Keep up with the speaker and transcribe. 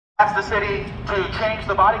asked the city to change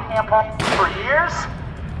the body cam policy for years,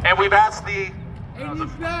 and we've asked the...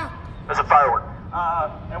 There's a firework.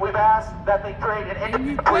 And we've asked that they create an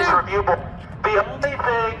independent police review board. The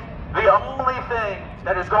only thing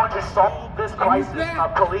that is going to solve this crisis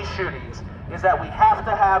of police shootings is that we have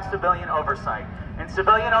to have civilian oversight. And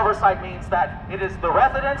civilian oversight means that it is the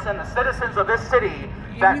residents and the citizens of this city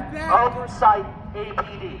that oversight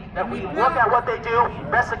APD. That we look at what they do, we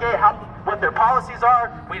investigate what their policies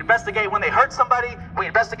are, we investigate when they hurt somebody, we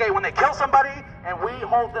investigate when they kill somebody, and we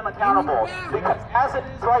hold them accountable. Because as it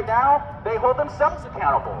is right now, they hold themselves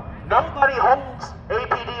accountable. Nobody holds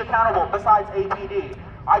APD accountable besides APD.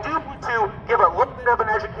 I do want to give a little bit of an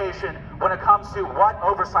education when it comes to what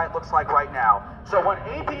oversight looks like right now. So when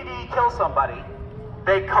APD kills somebody,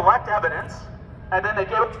 they collect evidence, and then they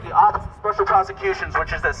give it to the Office of Special Prosecutions,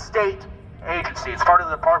 which is a state agency. It's part of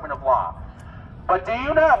the Department of Law. But do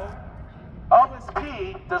you know,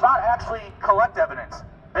 OSP does not actually collect evidence.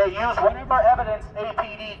 They use whatever evidence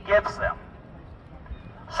APD gives them.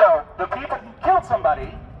 So the people who killed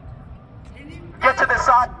somebody get to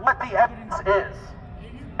decide what the evidence is.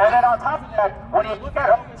 And then on top of that, when you look at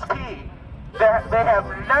OSP, they have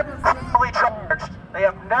never criminally charged. They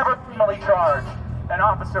have never criminally charged an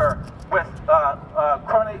officer with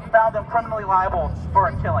found them criminally liable for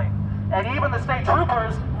a killing. And even the state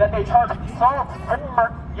troopers that they charged assault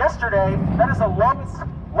for yesterday, that is the lowest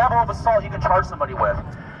level of assault you can charge somebody with.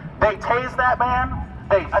 They tased that man,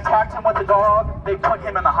 they attacked him with a dog, they put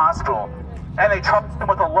him in the hospital, and they charged him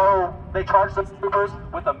with they charged the troopers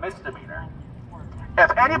with a misdemeanor.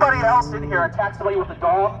 If anybody else in here attacks somebody with a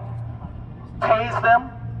dog, tased them,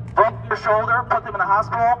 broke their shoulder, put them in the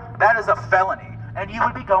hospital, that is a felony, and you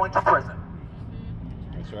would be going to prison.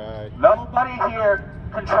 That's right. Nobody here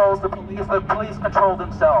controls the police control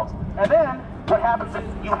themselves. And then what happens is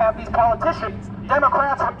you have these politicians,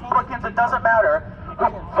 Democrats, Republicans, it doesn't matter, who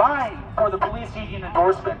are vying for the police union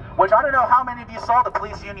endorsement, which I don't know how many of you saw the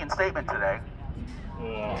police union statement today.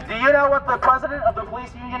 Yeah. Do you know what the president of the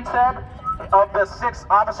police union said of the 6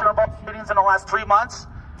 officer-involved shootings in the last 3 months?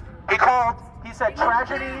 He said,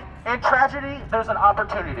 in tragedy, there's an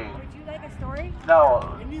opportunity. Would you like a story? No,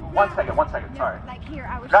 one second, sorry. Like here,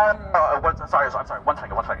 I was sorry, I'm sorry, one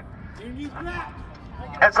second.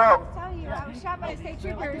 And so, I was shot by the state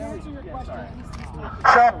troopers.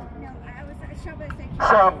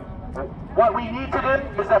 So, what we need to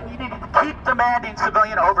do is that we need to keep demanding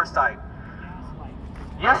civilian oversight.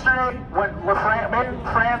 Yesterday, when Mayor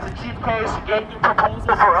LaFrance and Chief Case gave the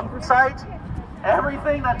proposal for oversight,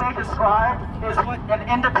 everything that they described is what an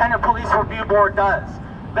independent police review board does.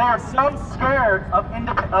 They are so scared of an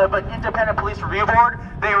independent police review board,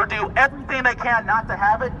 they will do everything they can not to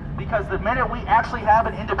have it, because the minute we actually have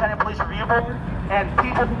an independent police review board and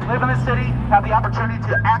people who live in the city have the opportunity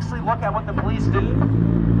to actually look at what the police do,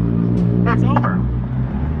 it's over.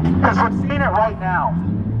 Because we're seeing it right now.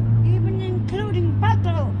 Even including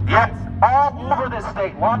patrol. Yes, all over this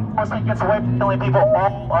state, law enforcement gets away from killing people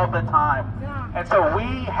all of the time. And so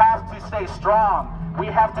we have to stay strong. We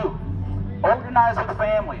have to organize with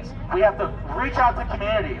families. We have to reach out to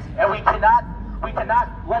communities, and we cannot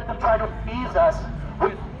let them try to appease us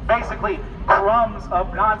with basically crumbs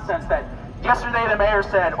of nonsense that yesterday the mayor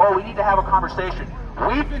said, oh, we need to have a conversation.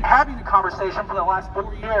 We've been having a conversation for the last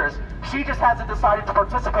 4 years. She just hasn't decided to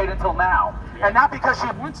participate until now. And not because she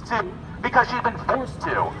wants to, because she's been forced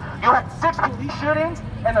to. You had 6 police shootings,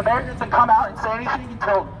 and the mayor doesn't come out and say anything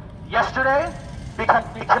until yesterday because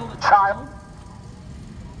they killed a child.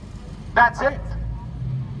 That's it.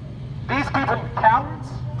 These people are cowards.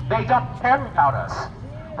 They don't care about us.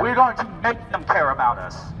 We're going to make them care about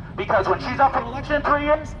us. Because when she's up for election in 3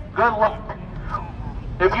 years, good luck.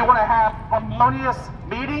 If you want to have harmonious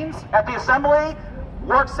meetings at the assembly,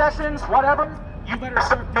 work sessions, whatever, you better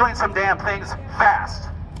start doing some damn things fast.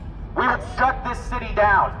 We would shut this city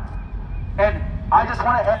down. And I just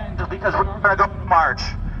want to end, because we're going to go to March,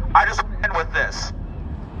 I just want to end with this.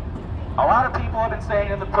 A lot of people have been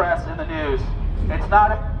saying in the press, in the news, it's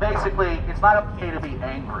not okay to be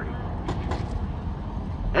angry.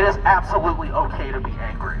 It is absolutely okay to be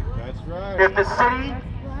angry. That's right.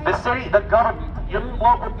 If the government, your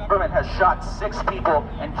local government has shot 6 people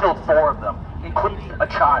and killed 4 of them, including a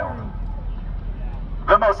child.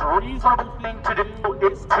 The most reasonable thing to do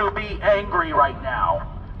is to be angry right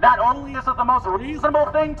now. Not only is it the most reasonable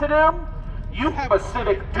thing to do, you have a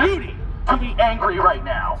civic duty to be angry right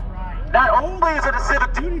now. Not only is it a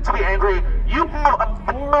civic duty to be angry, you have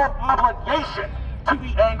a moral obligation to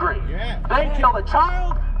be angry. Yeah. They killed a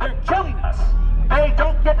child, they're killing us. They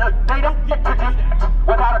don't get to do that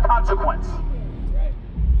without a consequence.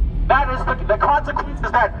 That is the consequence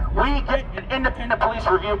is that we get an independent police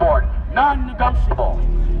review board. Non-negotiable.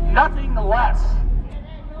 Nothing less.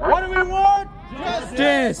 What do we want?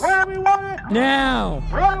 Justice! Where do we want it? Now!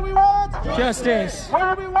 Where do we want? Justice!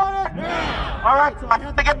 Where do we want it? Now! Alright, so I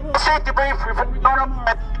have to get a safety brief before we go to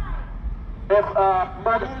if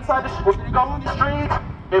we're going to go on the street,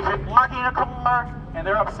 if you're blocking a car and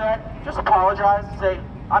they're upset, just apologize and say,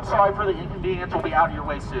 I'm sorry for the inconvenience, we'll be out of your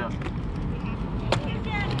way soon.